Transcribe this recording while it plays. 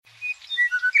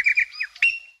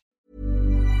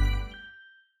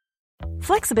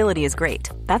Flexibility is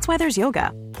great. That's why there's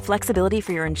yoga. Flexibility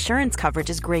for your insurance coverage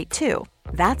is great too.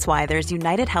 That's why there's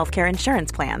United Healthcare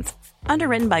Insurance Plans.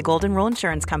 Underwritten by Golden Rule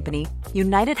Insurance Company,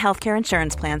 United Healthcare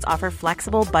Insurance Plans offer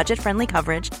flexible, budget-friendly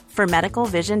coverage for medical,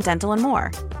 vision, dental, and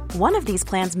more. One of these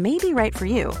plans may be right for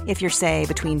you if you're, say,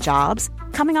 between jobs,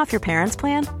 coming off your parents'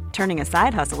 plan, turning a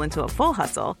side hustle into a full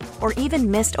hustle, or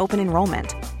even missed open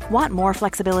enrollment. Want more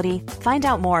flexibility? Find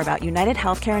out more about United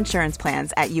Healthcare Insurance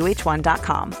Plans at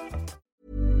uh1.com.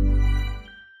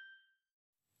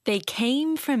 They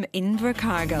came from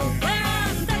Invercargill.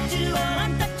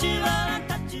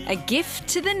 A gift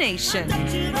to the nation.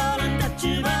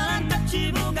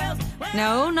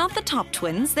 No, not the Top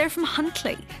Twins. They're from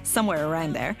Huntly, somewhere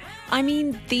around there. I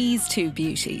mean, these two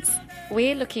beauties.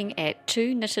 We're looking at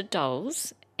two knitted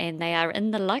dolls, and they are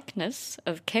in the likeness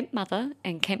of Camp Mother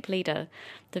and Camp Leader,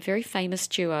 the very famous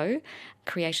duo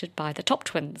created by the Top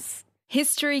Twins.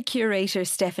 History curator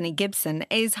Stephanie Gibson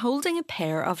is holding a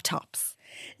pair of tops.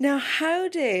 Now, how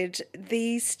did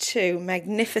these two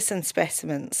magnificent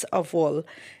specimens of wool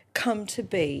come to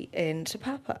be in Te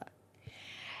Papa?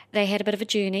 They had a bit of a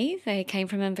journey. They came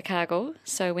from Invercargill.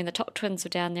 So when the Top Twins were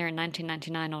down there in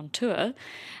 1999 on tour,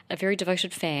 a very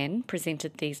devoted fan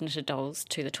presented these knitted dolls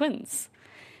to the twins.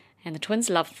 And the twins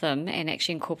loved them and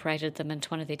actually incorporated them into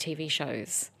one of their TV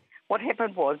shows. What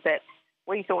happened was that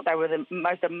we thought they were the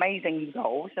most amazing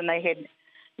dolls, and they had,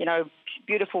 you know,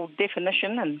 beautiful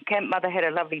definition. And Camp Mother had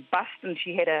a lovely bust, and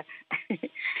she had a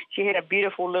she had a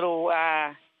beautiful little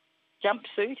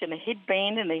jumpsuit and a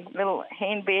headband and a little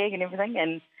handbag and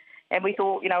everything. And we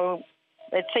thought, you know,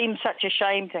 it seemed such a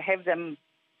shame to have them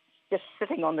just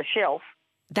sitting on the shelf.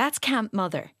 That's Camp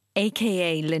Mother,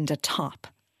 a.k.a. Linda Top.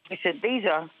 We said, these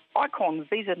are icons.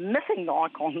 These are knitting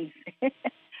icons.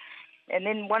 And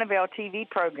then one of our TV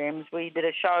programs, we did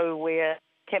a show where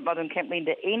Camp Mother and Camp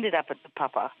Linda ended up at Te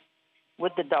Papa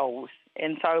with the dolls.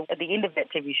 And so at the end of that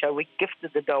TV show, we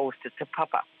gifted the dolls to Te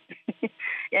Papa.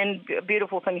 And a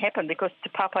beautiful thing happened because Te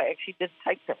Papa actually did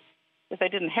take them. They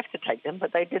didn't have to take them,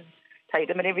 but they did take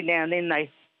them, and every now and then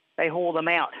they haul them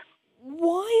out.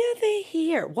 Why are they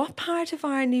here? What part of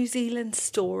our New Zealand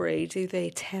story do they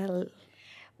tell?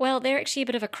 Well, they're actually a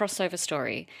bit of a crossover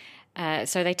story.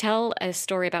 So they tell a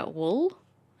story about wool,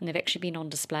 and they've actually been on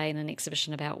display in an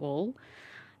exhibition about wool,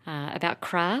 about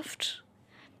craft.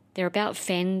 They're about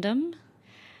fandom.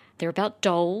 They're about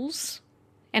dolls.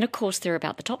 And of course, they're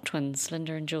about the Top Twins,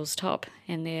 Linda and Jules Top,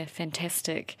 and their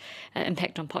fantastic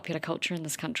impact on popular culture in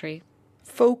this country.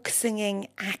 Folk singing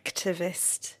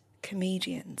activist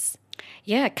comedians.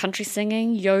 Yeah, country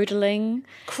singing, yodeling.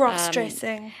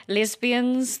 Cross-dressing.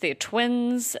 Lesbians, they're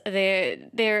twins,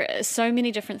 they're so many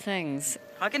different things.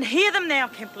 I can hear them now,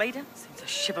 Camp Leader. Seems a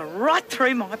shiver right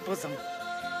through my bosom.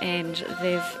 And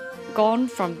they've gone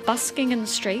from busking in the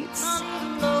streets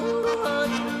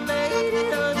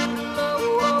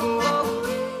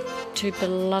to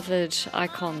beloved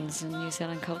icons in New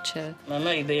Zealand culture. I know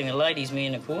you being a ladies'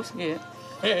 man, of course.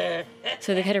 Yeah.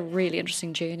 So they've had a really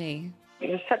interesting journey.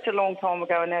 It was such a long time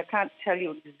ago, and I can't tell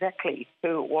you exactly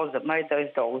who it was that made those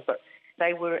dolls, but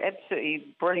they were absolutely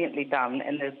brilliantly done,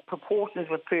 and the proportions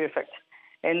were perfect.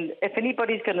 And if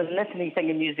anybody's going to knit anything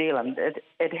in New Zealand,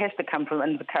 it has to come from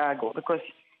Invercargill, because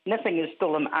knitting is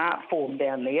still an art form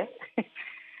down there,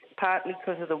 partly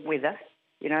because of the weather.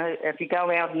 You know, if you go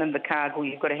out in Invercargill,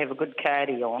 you've got to have a good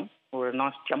cardi on or a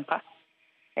nice jumper,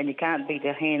 and you can't beat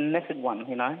a hand-knitted one,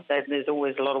 you know. There's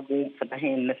always a lot of warmth in the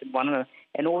hand-knitted one,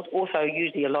 and also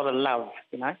usually a lot of love,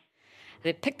 you know.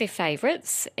 They've picked their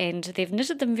favourites, and they've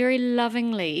knitted them very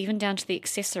lovingly, even down to the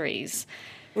accessories.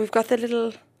 We've got the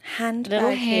little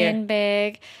handbag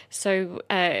here. So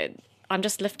I'm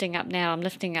just lifting up now. I'm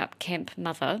lifting up Camp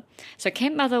Mother. So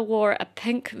Camp Mother wore a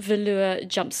pink velour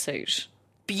jumpsuit.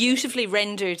 Beautifully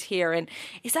rendered here, and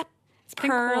is that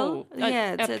pearl?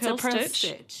 Yeah, it's a pearl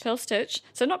stitch. Pearl stitch.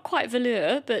 So not quite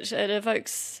velour, but it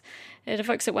evokes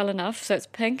it well enough. So it's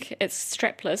pink, it's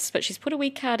strapless, but she's put a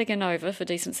wee cardigan over for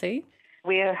decency.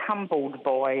 We're humbled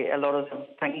by a lot of the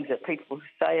things that people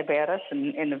say about us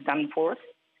and have done for us.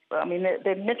 I mean,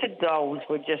 the knitted dolls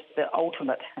were just the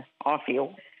ultimate, I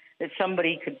feel, that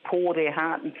somebody could pour their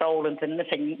heart and soul into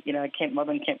knitting, you know, Camp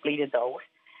Mother and Camp Leader dolls.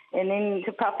 And then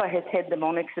Te Papa has had them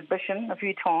on exhibition a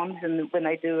few times, and when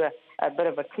they do a bit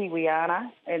of a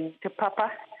Kiwiana and Te Papa,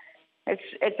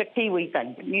 it's a Kiwi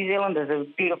thing. New Zealanders are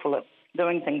beautiful at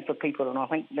doing things for people, and I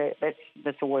think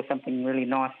that's always something really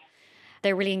nice.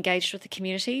 They're really engaged with the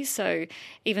community, so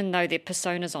even though their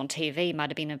personas on TV might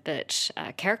have been a bit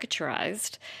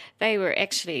caricaturised, they were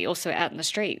actually also out in the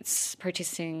streets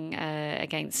protesting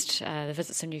against the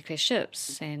visits of nuclear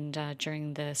ships and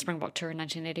during the Springbok tour in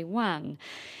 1981.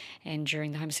 and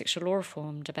during the homosexual law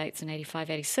reform debates in 85,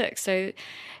 86. So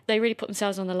they really put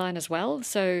themselves on the line as well.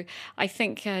 So I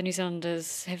think New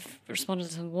Zealanders have responded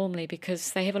to them warmly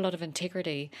because they have a lot of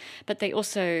integrity, but they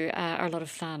also are a lot of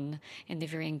fun, and they're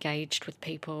very engaged with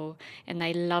people, and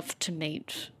they love to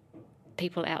meet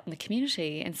people out in the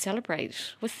community and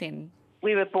celebrate with them.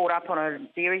 We were brought up on a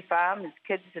dairy farm as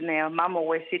kids, and our mum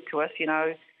always said to us, you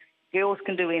know, girls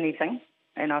can do anything.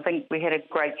 And I think we had a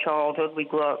great childhood. We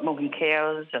grew up milking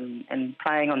cows and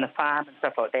playing on the farm and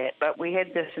stuff like that. But we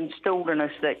had this instilled in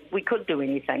us that we could do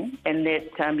anything, and that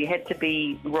you had to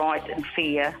be right and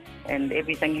fair, and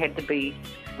everything had to be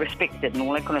respected and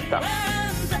all that kind of stuff.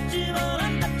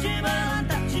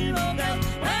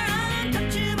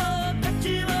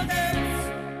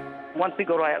 Once we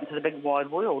got out into the big wide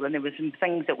world, and there were some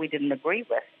things that we didn't agree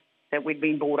with, that we'd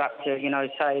been brought up to, you know,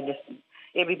 say just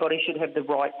everybody should have the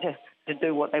right to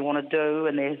do what they want to do,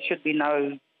 and there should be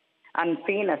no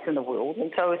unfairness in the world.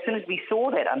 And so as soon as we saw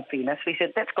that unfairness, we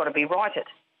said, that's got to be righted.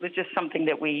 It was just something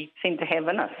that we seemed to have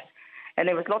in us. And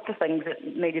there was lots of things that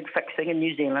needed fixing in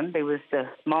New Zealand. There was the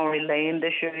Maori land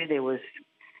issue, there was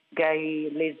gay,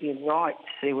 lesbian rights,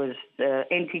 there was the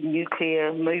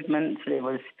anti-nuclear movement, there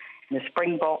was the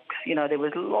Springboks, you know, there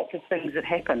was lots of things that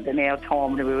happened in our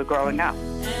time when we were growing up.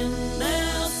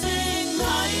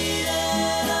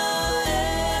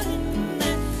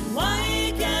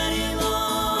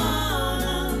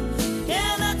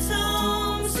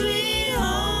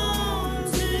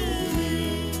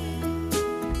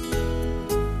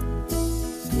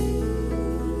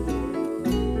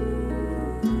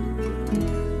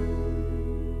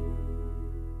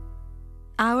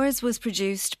 Ours was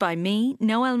produced by me,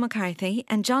 Noelle McCarthy,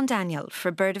 and John Daniel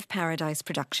for Bird of Paradise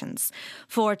Productions,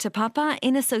 for Te Papa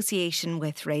in association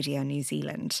with Radio New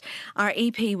Zealand. Our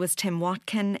EP was Tim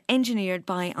Watkin, engineered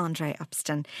by Andre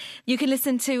Upston. You can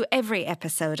listen to every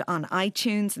episode on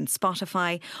iTunes and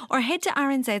Spotify, or head to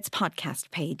RNZ's podcast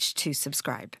page to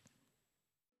subscribe.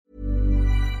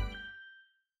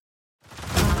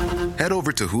 Head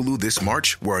over to Hulu this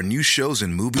March, where our new shows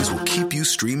and movies will keep you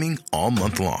streaming all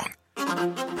month long.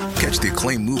 Catch the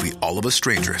acclaimed movie All of Us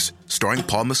Strangers, starring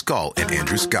Paul Mescal and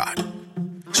Andrew Scott.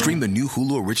 Stream the new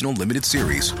Hulu original limited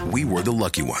series We Were the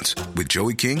Lucky Ones with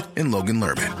Joey King and Logan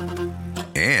Lerman.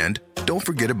 And don't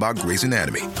forget about Grey's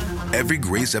Anatomy. Every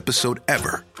Grey's episode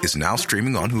ever is now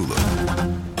streaming on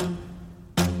Hulu.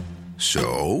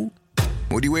 So,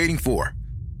 what are you waiting for?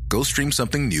 Go stream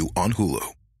something new on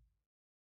Hulu.